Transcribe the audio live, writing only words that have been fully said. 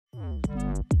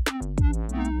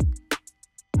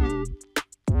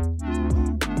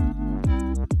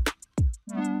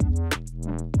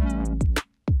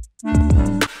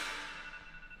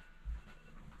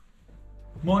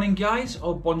Morning guys,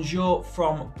 or bonjour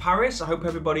from Paris. I hope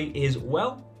everybody is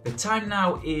well. The time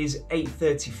now is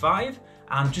 8:35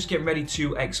 and just getting ready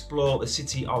to explore the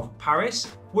city of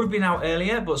Paris. Would have been out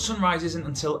earlier, but sunrise isn't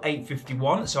until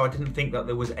 8:51, so I didn't think that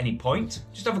there was any point.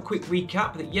 Just have a quick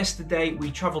recap that yesterday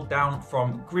we travelled down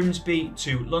from Grimsby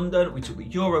to London. We took the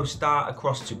Eurostar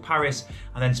across to Paris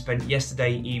and then spent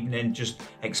yesterday evening just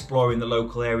exploring the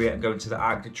local area and going to the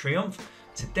Arc de Triomphe.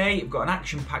 Today, I've got an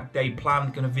action-packed day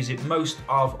planned, going to visit most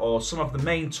of or some of the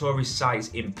main tourist sites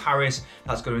in Paris.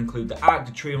 That's going to include the Arc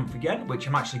de Triomphe again, which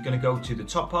I'm actually going to go to the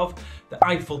top of, the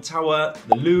Eiffel Tower,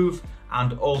 the Louvre,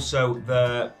 and also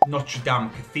the Notre Dame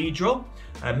Cathedral.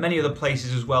 Many other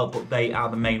places as well, but they are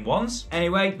the main ones.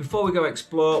 Anyway, before we go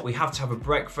explore, we have to have a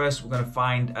breakfast. We're going to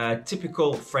find a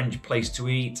typical French place to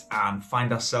eat and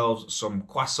find ourselves some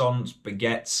croissants,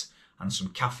 baguettes, and some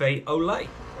café au lait.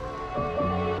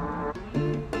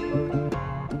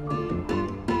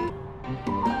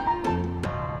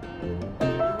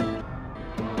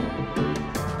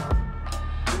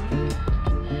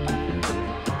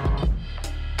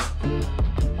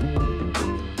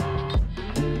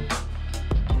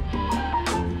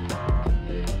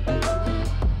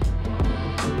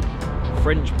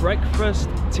 French breakfast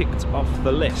ticked off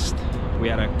the list. We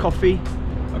had a coffee,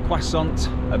 a croissant,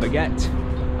 a baguette,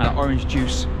 and an orange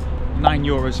juice,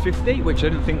 €9.50, which I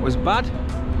didn't think was bad.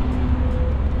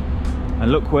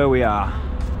 And look where we are.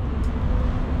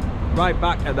 Right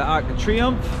back at the Arc de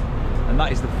Triomphe, and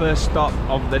that is the first stop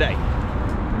of the day.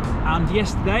 And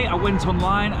yesterday I went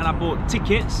online and I bought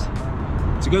tickets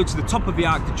to go to the top of the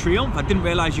Arc de Triomphe. I didn't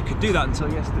realise you could do that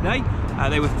until yesterday.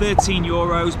 They were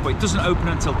 €13, but it doesn't open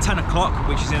until 10 o'clock,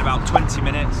 which is in about 20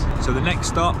 minutes. So the next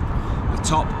stop, the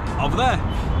top of there.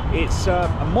 It's a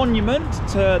monument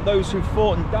to those who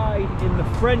fought and died in the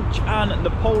French and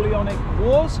Napoleonic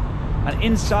Wars. And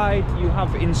inside you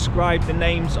have inscribed the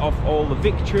names of all the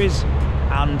victories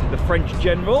and the French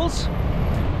generals.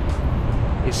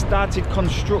 It started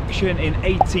construction in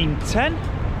 1810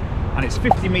 and it's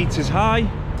 50 meters high.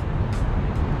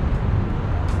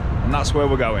 And that's where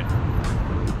we're going.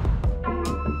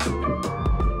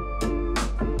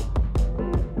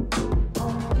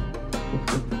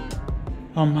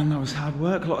 Oh man, that was hard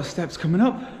work, a lot of steps coming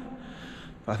up.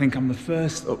 But I think I'm the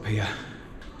first up here,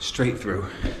 straight through.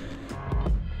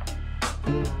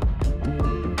 I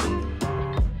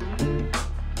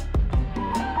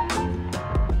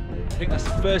think that's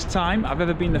the first time I've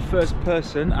ever been the first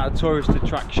person at a tourist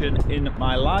attraction in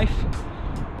my life.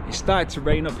 It started to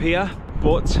rain up here,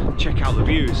 but check out the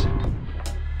views.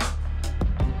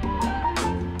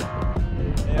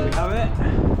 There we have it,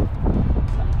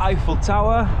 the Eiffel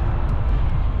Tower.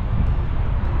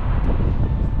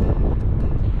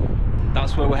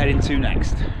 That's where we're heading to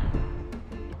next.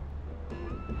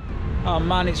 Oh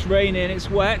man, it's raining, it's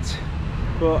wet.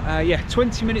 But yeah,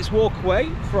 20 minutes walk away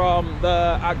from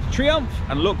the Arc de Triomphe,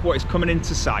 and look what is coming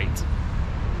into sight.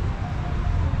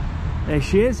 There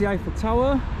she is, the Eiffel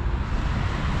Tower.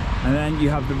 And then you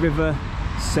have the River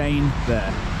Seine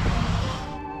there.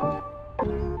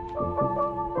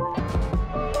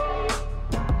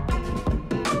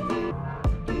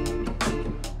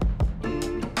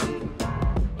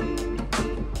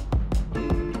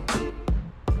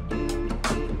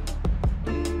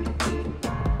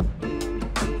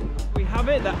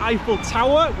 The Eiffel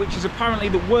Tower, which is apparently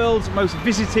the world's most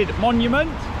visited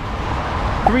monument.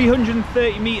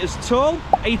 330 meters tall,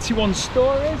 81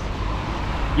 stories.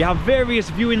 You have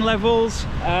various viewing levels.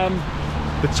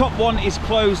 The top one is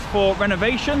closed for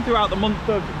renovation throughout the month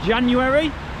of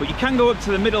January, but you can go up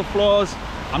to the middle floors.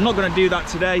 I'm not going to do that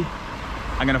today.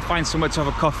 I'm going to find somewhere to have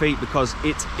a coffee because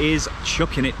it is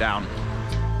chucking it down.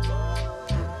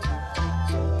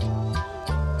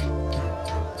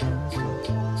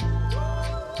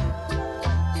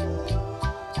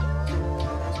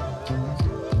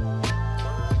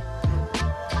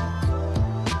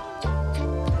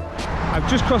 I've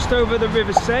just crossed over the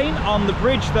River Seine on the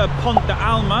bridge, the Pont de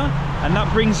Alma, and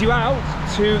that brings you out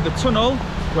to the tunnel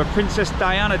where Princess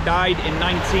Diana died in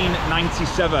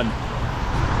 1997.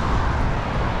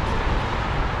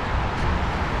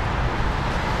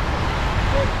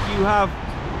 You have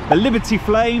the Liberty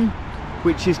Flame,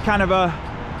 which is kind of a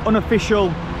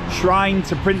unofficial shrine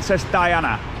to Princess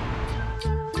Diana.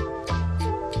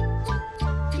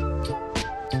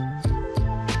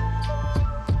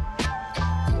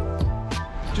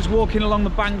 Walking along the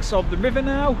banks of the river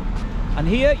now, and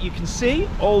here you can see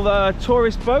all the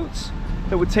tourist boats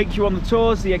that would take you on the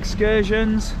tours, the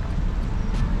excursions.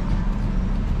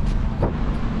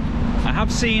 I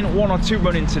have seen one or two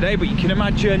running today, but you can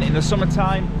imagine in the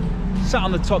summertime, sat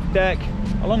on the top deck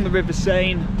along the River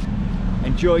Seine,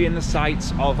 enjoying the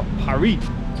sights of Paris.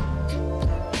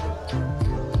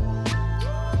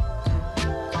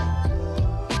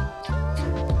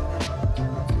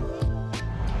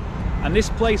 And this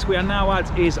place we are now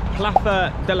at is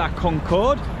Plaza de La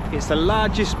Concorde. It's the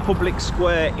largest public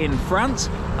square in France,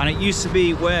 and it used to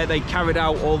be where they carried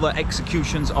out all the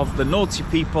executions of the naughty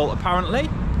people, apparently.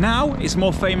 Now it's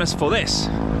more famous for this.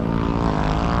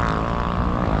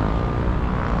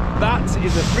 That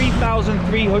is a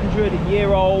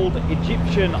 3,300-year-old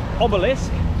Egyptian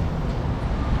obelisk.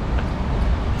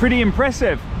 Pretty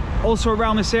impressive. Also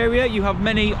around this area you have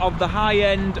many of the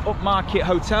high-end upmarket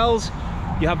hotels.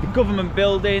 You have the government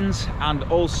buildings, and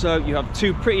also you have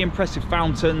two pretty impressive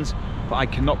fountains, but I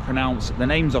cannot pronounce the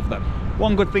names of them.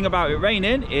 One good thing about it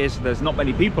raining is there's not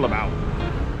many people about.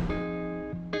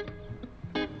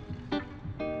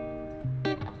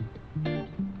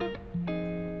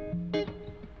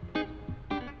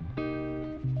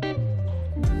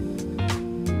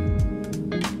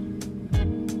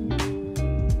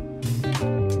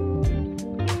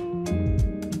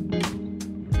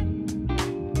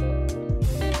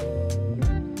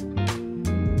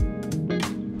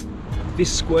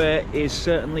 This square is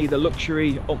certainly the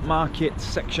luxury upmarket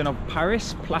section of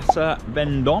Paris, Plaza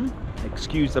Vendôme,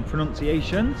 excuse the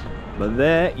pronunciations. But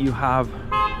there you have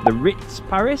the Ritz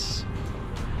Paris,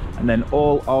 and then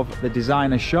all of the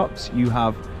designer shops. You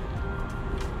have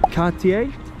Cartier.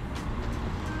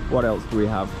 What else do we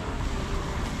have?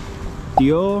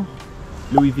 Dior,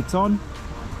 Louis Vuitton.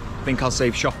 I think I'll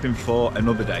save shopping for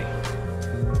another day.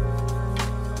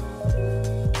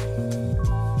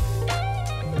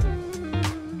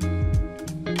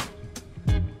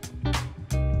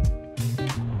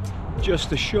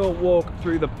 Just a short walk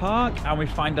through the park and we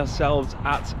find ourselves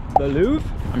at the Louvre.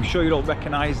 I'm sure you'll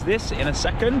recognize this in a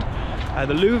second.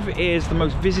 The Louvre is the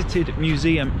most visited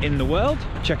museum in the world.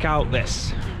 Check out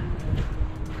this.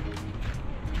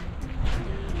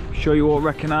 I'm sure you all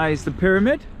recognize the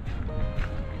pyramid.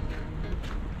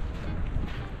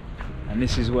 And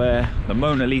this is where the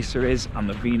Mona Lisa is and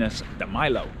the Venus de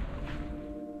Milo.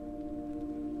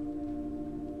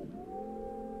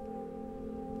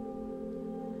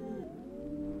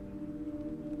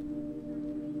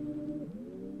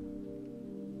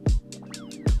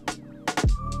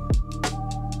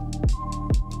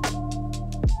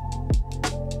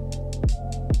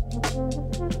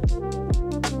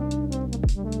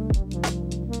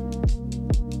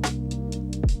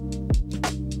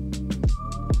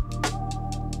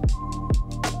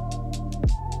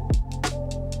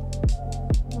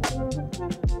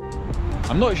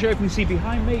 I'm not sure if you can see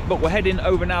behind me, but we're heading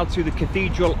over now to the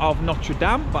Cathedral of Notre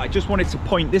Dame. But I just wanted to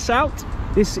point this out.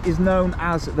 This is known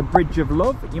as the Bridge of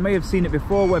Love. You may have seen it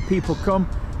before, where people come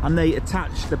and they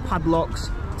attach the padlocks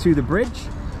to the bridge.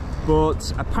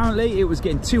 But apparently it was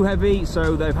getting too heavy,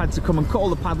 so they've had to come and cut all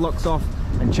the padlocks off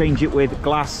and change it with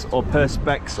glass or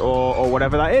perspex or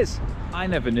whatever that is. I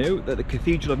never knew that the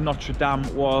Cathedral of Notre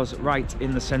Dame was right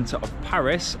in the centre of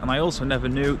Paris, and I also never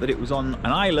knew that it was on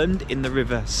an island in the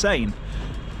River Seine.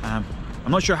 I'm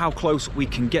not sure how close we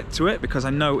can get to it, because I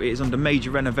know it is under major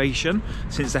renovation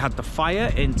since they had the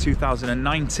fire in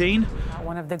 2019.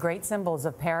 One of the great symbols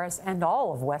of Paris and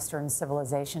all of Western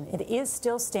civilization. It is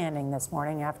still standing this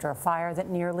morning after a fire that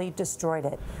nearly destroyed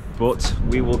it. But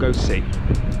we will go see.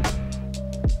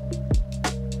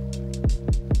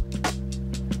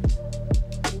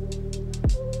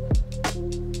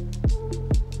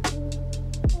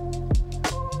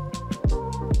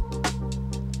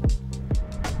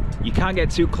 You can't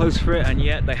get too close for it, and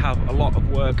yet they have a lot of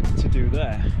work to do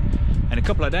there. In a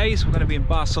couple of days we're going to be in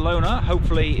Barcelona.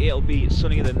 Hopefully it'll be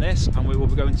sunnier than this, and we will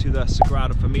be going to the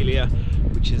Sagrada Familia,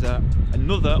 which is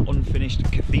another unfinished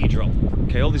cathedral.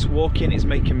 Okay, all this walking is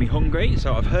making me hungry,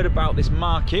 so I've heard about this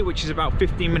market, which is about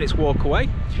 15 minutes walk away.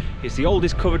 It's the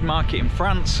oldest covered market in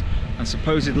France, and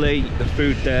supposedly the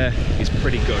food there is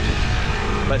pretty good.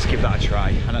 Let's give that a try,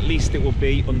 and at least it will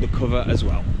be undercover as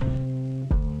well.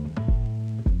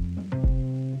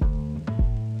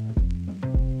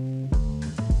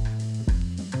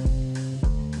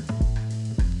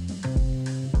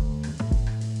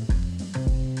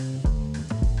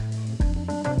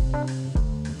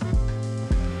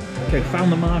 Okay,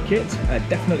 found the market,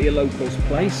 definitely a low-cost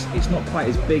place. It's not quite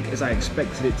as big as I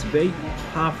expected it to be.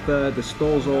 Half the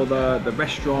stalls or the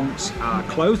restaurants are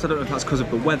closed. I don't know if that's because of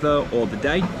the weather or the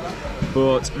day,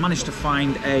 but managed to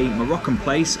find a Moroccan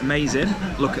place, amazing.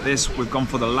 Look at this, we've gone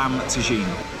for the lamb tagine.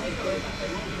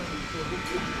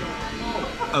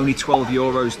 Only 12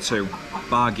 euros too,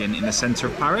 bargain in the centre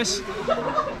of Paris.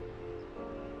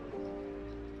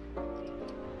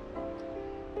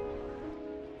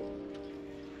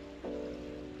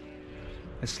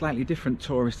 a slightly different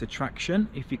tourist attraction,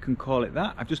 if you can call it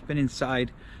that. I've just been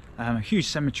inside a huge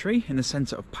cemetery in the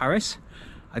centre of Paris.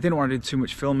 I didn't want to do too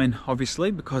much filming, obviously,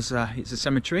 because it's a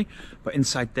cemetery, but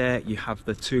inside there you have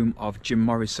the tomb of Jim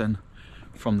Morrison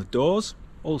from The Doors.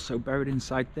 Also buried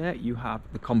inside there you have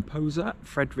the composer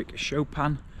Frédéric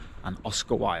Chopin and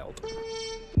Oscar Wilde.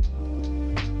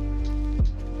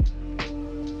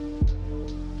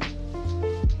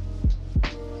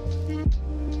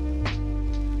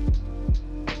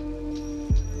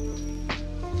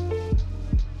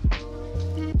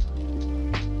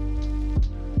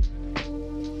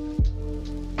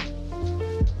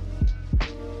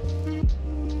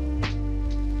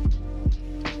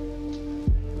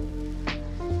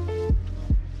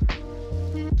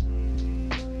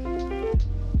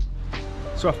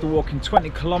 So after walking 20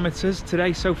 kilometers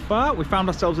today so far, we found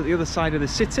ourselves at the other side of the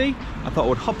city. I thought I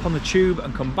would hop on the tube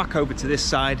and come back over to this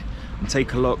side and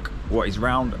take a look what is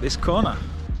round this corner.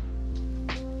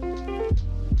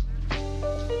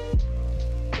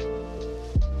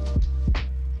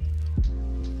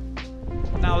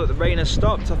 Now that the rain has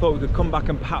stopped, I thought we could come back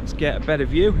and perhaps get a better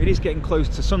view. It is getting close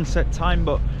to sunset time,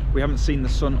 but we haven't seen the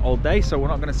sun all day, so we're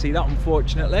not going to see that,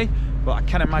 unfortunately. But I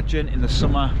can imagine in the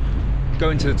summer,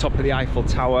 going to the top of the Eiffel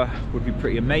Tower would be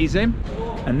pretty amazing.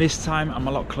 And this time I'm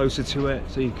a lot closer to it,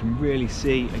 so you can really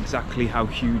see exactly how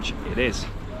huge it is.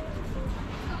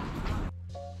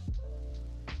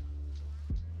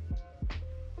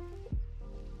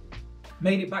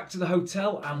 Made it back to the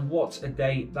hotel, and what a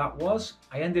day that was.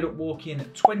 I ended up walking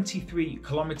 23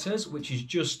 kilometers, which is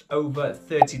just over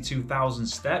 32,000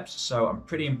 steps. So I'm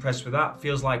pretty impressed with that.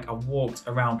 Feels like I've walked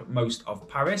around most of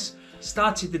Paris.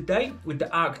 Started the day with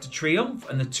the Arc de Triomphe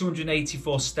and the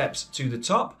 284 steps to the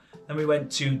top. Then we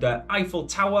went to the Eiffel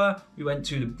Tower. We went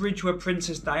to the bridge where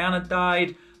Princess Diana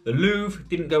died. The Louvre,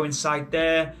 didn't go inside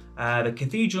there. The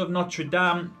Cathedral of Notre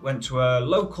Dame, went to a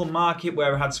local market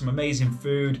where I had some amazing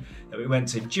food. Then we went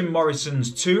to Jim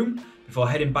Morrison's tomb before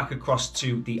heading back across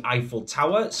to the Eiffel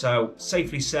Tower. So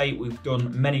safely say we've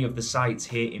done many of the sites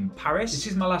here in Paris. This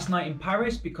is my last night in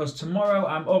Paris because tomorrow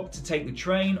I'm up to take the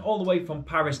train all the way from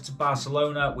Paris to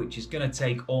Barcelona, which is going to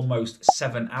take almost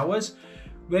 7 hours.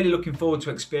 Really looking forward to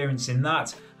experiencing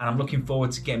that, and I'm looking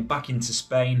forward to getting back into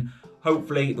Spain.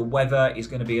 Hopefully the weather is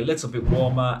going to be a little bit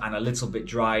warmer and a little bit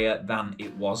drier than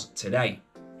it was today.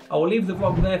 I will leave the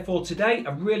vlog there for today.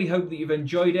 I really hope that you've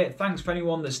enjoyed it. Thanks for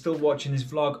anyone that's still watching this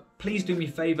vlog. Please do me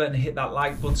a favour and hit that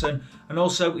like button. And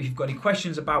also, if you've got any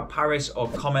questions about Paris or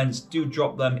comments, do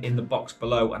drop them in the box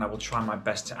below and I will try my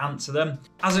best to answer them.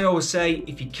 As I always say,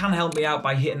 if you can help me out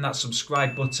by hitting that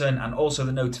subscribe button and also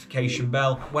the notification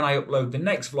bell, when I upload the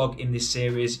next vlog in this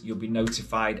series, you'll be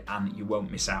notified and you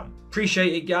won't miss out.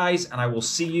 Appreciate it, guys, and I will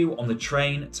see you on the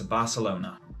train to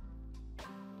Barcelona.